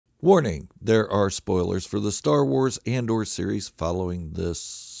Warning, there are spoilers for the Star Wars Andor series following this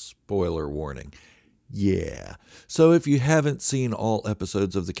spoiler warning. Yeah, so if you haven't seen all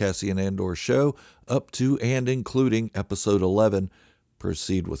episodes of the Cassian Andor show, up to and including episode 11,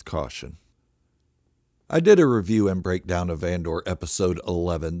 proceed with caution. I did a review and breakdown of Andor episode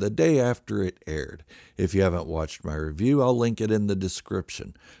 11 the day after it aired. If you haven't watched my review, I'll link it in the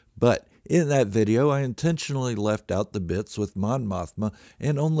description. But in that video, I intentionally left out the bits with Mon Mothma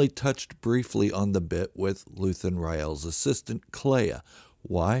and only touched briefly on the bit with Luthen Rael's assistant, Kleya.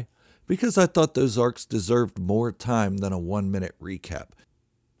 Why? Because I thought those arcs deserved more time than a 1-minute recap.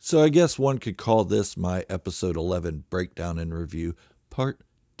 So I guess one could call this my episode 11 breakdown and review part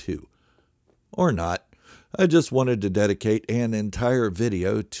 2. Or not. I just wanted to dedicate an entire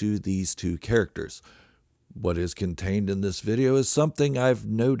video to these two characters. What is contained in this video is something I've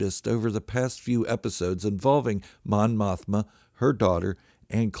noticed over the past few episodes involving Mon Mothma, her daughter,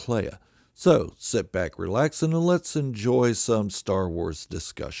 and Kleya. So sit back, relax, and let's enjoy some Star Wars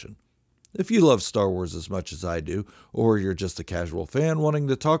discussion. If you love Star Wars as much as I do, or you're just a casual fan wanting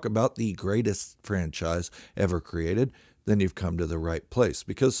to talk about the greatest franchise ever created, then you've come to the right place,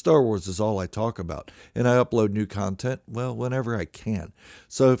 because Star Wars is all I talk about, and I upload new content, well, whenever I can.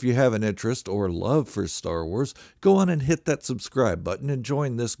 So if you have an interest or love for Star Wars, go on and hit that subscribe button and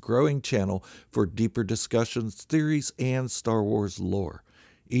join this growing channel for deeper discussions, theories, and Star Wars lore.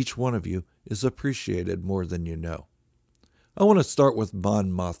 Each one of you is appreciated more than you know. I want to start with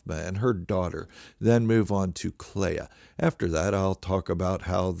Mon Mothma and her daughter, then move on to Kleya. After that, I'll talk about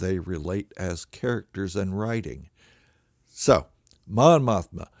how they relate as characters and writing. So, Mon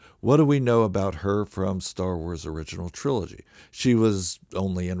Mothma, what do we know about her from Star Wars original trilogy? She was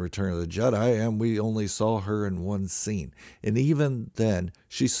only in Return of the Jedi, and we only saw her in one scene. And even then,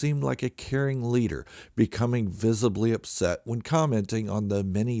 she seemed like a caring leader, becoming visibly upset when commenting on the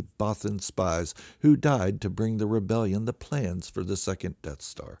many Bothan spies who died to bring the rebellion the plans for the second Death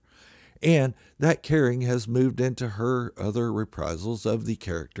Star. And that caring has moved into her other reprisals of the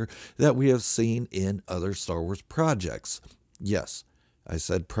character that we have seen in other Star Wars projects. Yes, I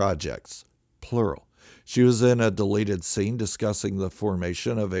said projects, plural. She was in a deleted scene discussing the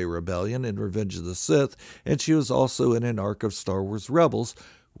formation of a rebellion in Revenge of the Sith, and she was also in an arc of Star Wars Rebels,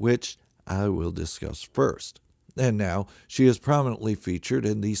 which I will discuss first. And now she is prominently featured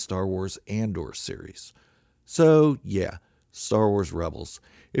in the Star Wars Andor series. So, yeah, Star Wars Rebels.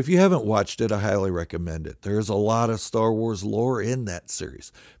 If you haven't watched it, I highly recommend it. There's a lot of Star Wars lore in that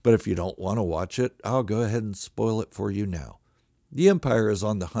series, but if you don't want to watch it, I'll go ahead and spoil it for you now. The Empire is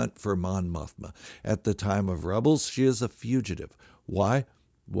on the hunt for Mon Mothma. At the time of Rebels, she is a fugitive. Why?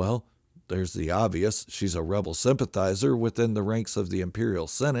 Well, there's the obvious. She's a rebel sympathizer within the ranks of the Imperial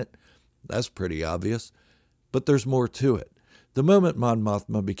Senate. That's pretty obvious. But there's more to it. The moment Mon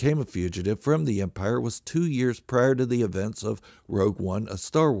Mothma became a fugitive from the Empire was 2 years prior to the events of Rogue One, a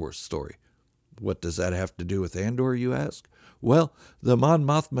Star Wars story. What does that have to do with Andor, you ask? Well, the Mon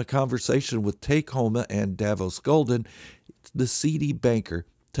Mothma conversation with Take Homa and Davos Golden, the seedy banker,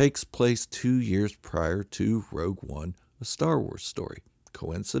 takes place 2 years prior to Rogue One, a Star Wars story.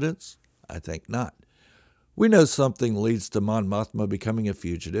 Coincidence? I think not. We know something leads to Mon Mothma becoming a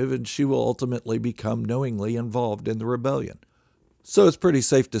fugitive, and she will ultimately become knowingly involved in the rebellion. So it's pretty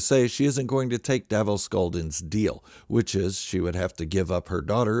safe to say she isn't going to take Davos Golden's deal, which is she would have to give up her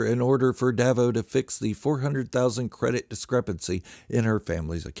daughter in order for Davo to fix the 400,000 credit discrepancy in her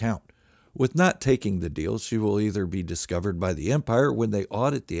family's account. With not taking the deal, she will either be discovered by the Empire when they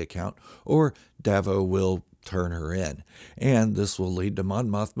audit the account, or Davo will turn her in. And this will lead to Mon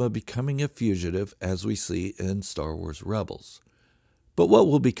Mothma becoming a fugitive, as we see in Star Wars Rebels. But what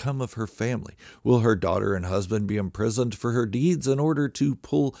will become of her family? Will her daughter and husband be imprisoned for her deeds in order to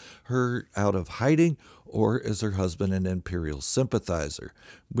pull her out of hiding, or is her husband an Imperial sympathizer?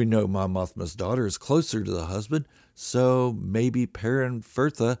 We know Mon Mothma's daughter is closer to the husband, so maybe Perrin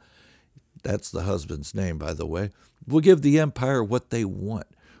Firtha, that's the husband's name by the way, will give the Empire what they want.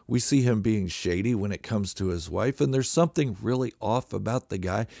 We see him being shady when it comes to his wife, and there's something really off about the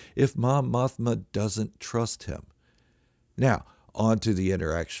guy if Mon Mothma doesn't trust him. Now, on to the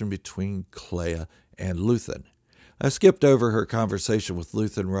interaction between Kleya and Luthen. I skipped over her conversation with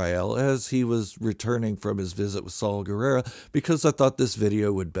Luthen Rael as he was returning from his visit with Saul Guerrera because I thought this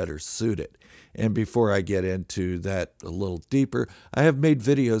video would better suit it. And before I get into that a little deeper, I have made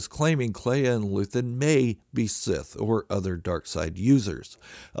videos claiming Kleya and Luthen may be Sith or other dark side users.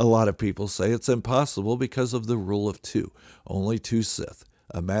 A lot of people say it's impossible because of the rule of 2. Only 2 Sith,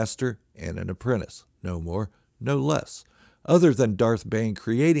 a master and an apprentice. No more, no less. Other than Darth Bane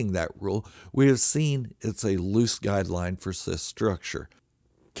creating that rule, we have seen it's a loose guideline for Sith structure.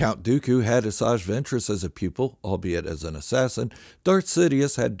 Count Dooku had Asajj Ventress as a pupil, albeit as an assassin. Darth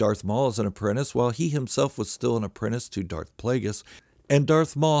Sidious had Darth Maul as an apprentice, while he himself was still an apprentice to Darth Plagueis. And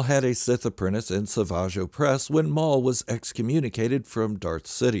Darth Maul had a Sith apprentice in Savage Opress when Maul was excommunicated from Darth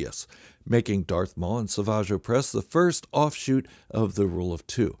Sidious, making Darth Maul and Savage Opress the first offshoot of the Rule of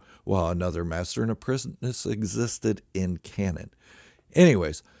Two, while another master and apprentice existed in canon.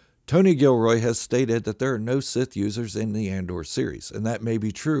 Anyways, Tony Gilroy has stated that there are no Sith users in the Andor series, and that may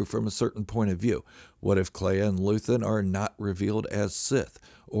be true from a certain point of view. What if Kleya and Luthen are not revealed as Sith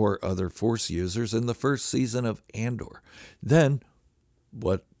or other Force users in the first season of Andor? Then,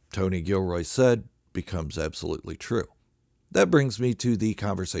 what Tony Gilroy said becomes absolutely true. That brings me to the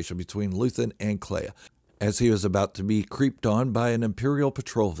conversation between Luthen and Kleya, as he was about to be creeped on by an Imperial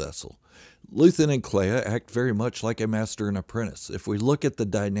patrol vessel. Luthen and Kleya act very much like a master and apprentice. If we look at the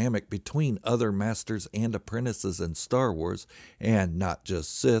dynamic between other masters and apprentices in Star Wars, and not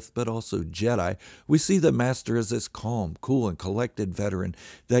just Sith, but also Jedi, we see the master as this calm, cool, and collected veteran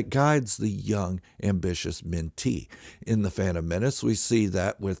that guides the young, ambitious mentee. In The Phantom Menace, we see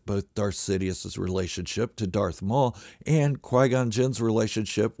that with both Darth Sidious's relationship to Darth Maul and Qui-Gon Jinn's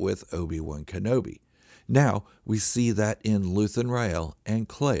relationship with Obi-Wan Kenobi. Now, we see that in Luthen Rael and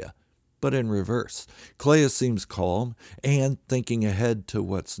Kleya, but in reverse. Kleya seems calm and thinking ahead to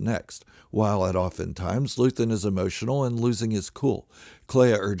what's next, while at oftentimes Luthen is emotional and losing his cool.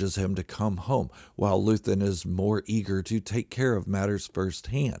 Kleya urges him to come home, while Luthen is more eager to take care of matters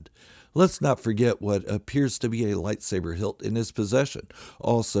firsthand. Let's not forget what appears to be a lightsaber hilt in his possession.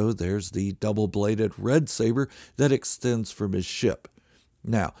 Also, there's the double-bladed red saber that extends from his ship.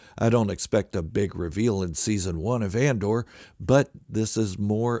 Now, I don't expect a big reveal in Season 1 of Andor, but this is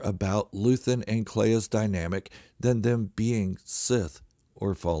more about Luthen and Kleya's dynamic than them being Sith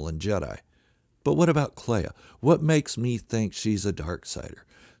or fallen Jedi. But what about Kleya? What makes me think she's a Darksider?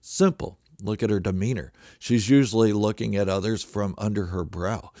 Simple. Look at her demeanor. She's usually looking at others from under her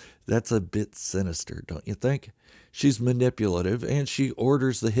brow. That's a bit sinister, don't you think? She's manipulative, and she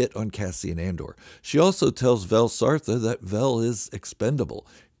orders the hit on Cassian Andor. She also tells Vel Sartha that Vel is expendable,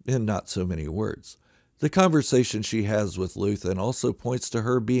 in not so many words. The conversation she has with Luthen also points to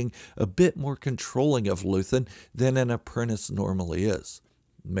her being a bit more controlling of Luthen than an apprentice normally is.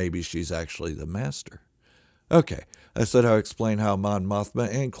 Maybe she's actually the master. Okay, I said I'll explain how Mon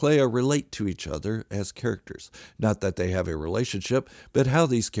Mothma and Kleya relate to each other as characters. Not that they have a relationship, but how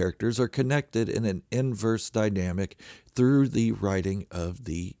these characters are connected in an inverse dynamic through the writing of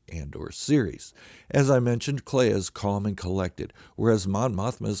the Andor series. As I mentioned, Kleya is calm and collected, whereas Mon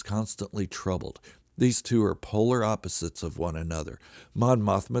Mothma is constantly troubled. These two are polar opposites of one another. Mon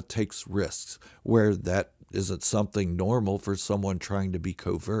Mothma takes risks, where that isn't something normal for someone trying to be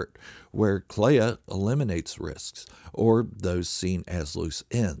covert, where Kleya eliminates risks, or those seen as loose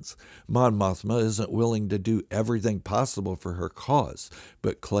ends. Mon Mothma isn't willing to do everything possible for her cause,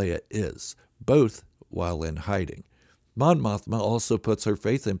 but Kleya is, both while in hiding. Mon Mothma also puts her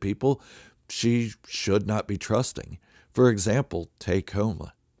faith in people she should not be trusting. For example, take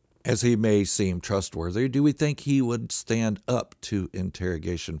Homa. As he may seem trustworthy, do we think he would stand up to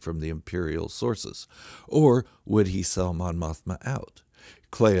interrogation from the Imperial sources? Or would he sell Mon Mothma out?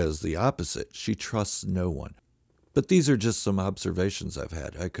 Kleya is the opposite. She trusts no one. But these are just some observations I've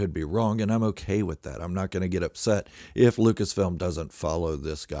had. I could be wrong, and I'm okay with that. I'm not going to get upset if Lucasfilm doesn't follow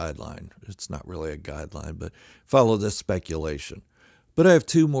this guideline. It's not really a guideline, but follow this speculation. But I have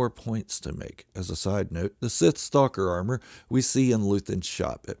two more points to make. As a side note, the Sith Stalker armor we see in Luthen's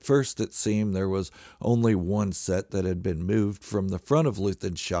shop. At first it seemed there was only one set that had been moved from the front of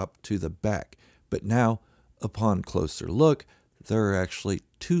Luthen's shop to the back. But now, upon closer look, there are actually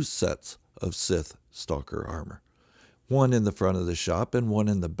two sets of Sith Stalker armor. One in the front of the shop and one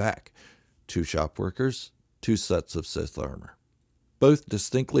in the back. Two shop workers, two sets of Sith armor. Both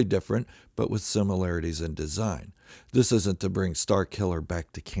distinctly different, but with similarities in design. This isn't to bring Starkiller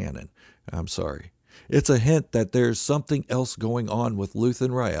back to canon. I'm sorry. It's a hint that there's something else going on with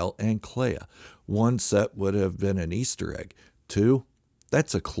Luthen Rael and Kleya. One set would have been an Easter egg. Two,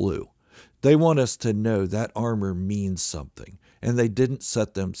 that's a clue. They want us to know that armor means something, and they didn't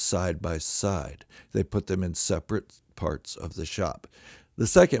set them side by side. They put them in separate parts of the shop. The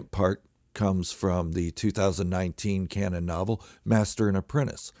second part comes from the 2019 canon novel Master and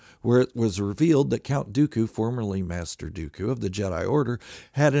Apprentice, where it was revealed that Count Dooku, formerly Master Dooku of the Jedi Order,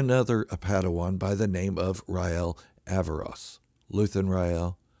 had another Padawan by the name of Rael Averross. Luthen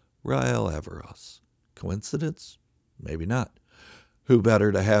Rael, Rael Averross. Coincidence? Maybe not. Who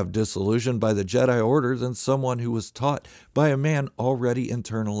better to have disillusioned by the Jedi Order than someone who was taught by a man already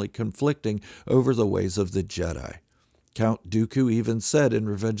internally conflicting over the ways of the Jedi? Count Dooku even said in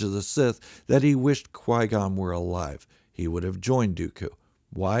Revenge of the Sith that he wished Qui-Gon were alive. He would have joined Dooku.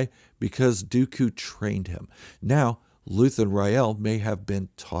 Why? Because Dooku trained him. Now, Luthen Rael may have been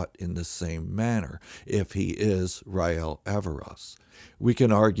taught in the same manner, if he is Rael Averross. We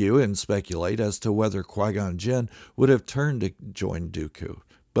can argue and speculate as to whether Qui-Gon Jinn would have turned to join Dooku,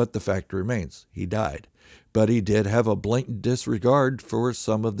 but the fact remains, he died. But he did have a blatant disregard for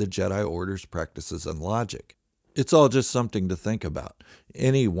some of the Jedi Order's practices and logic. It's all just something to think about.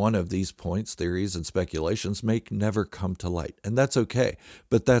 Any one of these points, theories, and speculations may never come to light, and that's okay,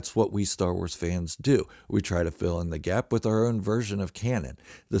 but that's what we Star Wars fans do. We try to fill in the gap with our own version of canon.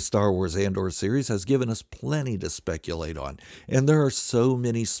 The Star Wars Andor series has given us plenty to speculate on, and there are so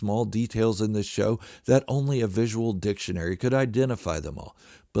many small details in this show that only a visual dictionary could identify them all.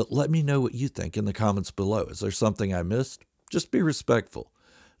 But let me know what you think in the comments below. Is there something I missed? Just be respectful.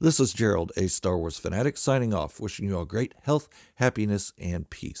 This is Gerald, a Star Wars fanatic, signing off, wishing you all great health, happiness, and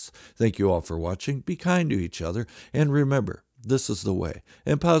peace. Thank you all for watching. Be kind to each other, and remember, this is the way,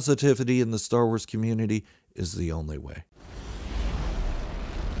 and positivity in the Star Wars community is the only way.